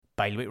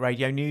Bailiwick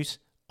Radio News,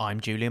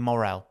 I'm Julian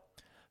Morrell.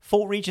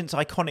 Fort Regent's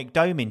iconic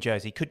dome in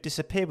Jersey could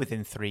disappear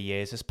within 3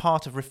 years as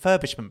part of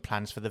refurbishment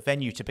plans for the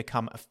venue to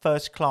become a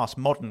first-class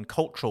modern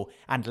cultural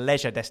and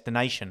leisure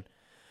destination.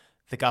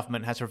 The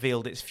government has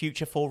revealed its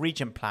future Fort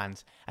Regent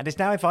plans and is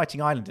now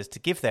inviting islanders to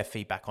give their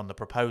feedback on the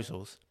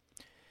proposals.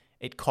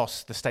 It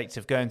costs the states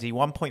of Guernsey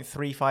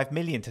 $1.35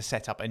 million to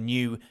set up a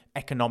new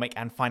economic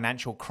and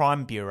financial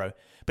crime bureau,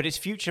 but its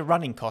future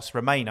running costs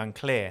remain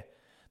unclear.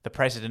 The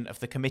president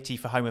of the Committee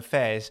for Home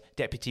Affairs,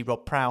 Deputy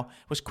Rob Prow,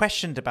 was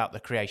questioned about the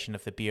creation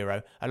of the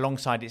bureau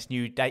alongside its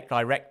new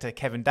director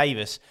Kevin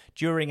Davis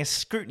during a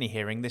scrutiny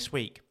hearing this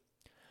week.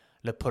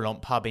 Le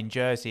Poulant pub in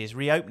Jersey is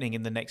reopening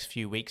in the next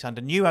few weeks under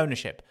new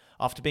ownership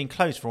after being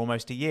closed for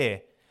almost a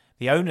year.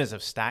 The owners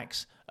of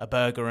Stacks, a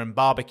burger and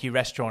barbecue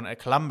restaurant at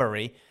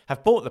Columbury,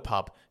 have bought the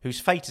pub, whose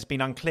fate has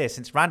been unclear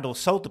since Randall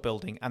sold the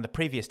building and the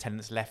previous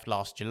tenants left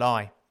last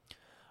July.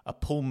 A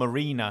pool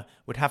marina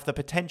would have the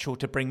potential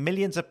to bring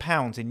millions of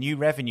pounds in new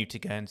revenue to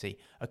Guernsey,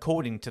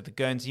 according to the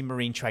Guernsey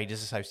Marine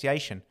Traders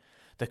Association.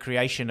 The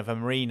creation of a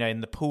marina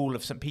in the pool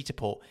of St Peter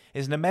Port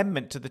is an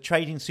amendment to the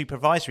Trading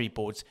Supervisory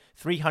Board's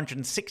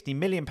 £360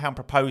 million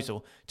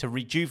proposal to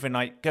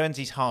rejuvenate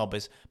Guernsey's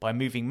harbours by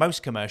moving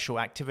most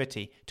commercial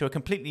activity to a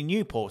completely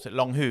new port at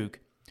Long Hoog.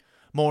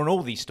 More on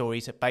all these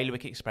stories at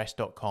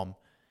bailiwickexpress.com.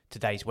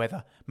 Today's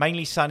weather,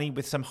 mainly sunny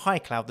with some high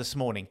cloud this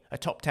morning, a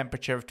top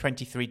temperature of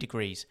 23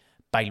 degrees.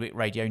 Bailiwick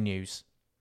Radio News.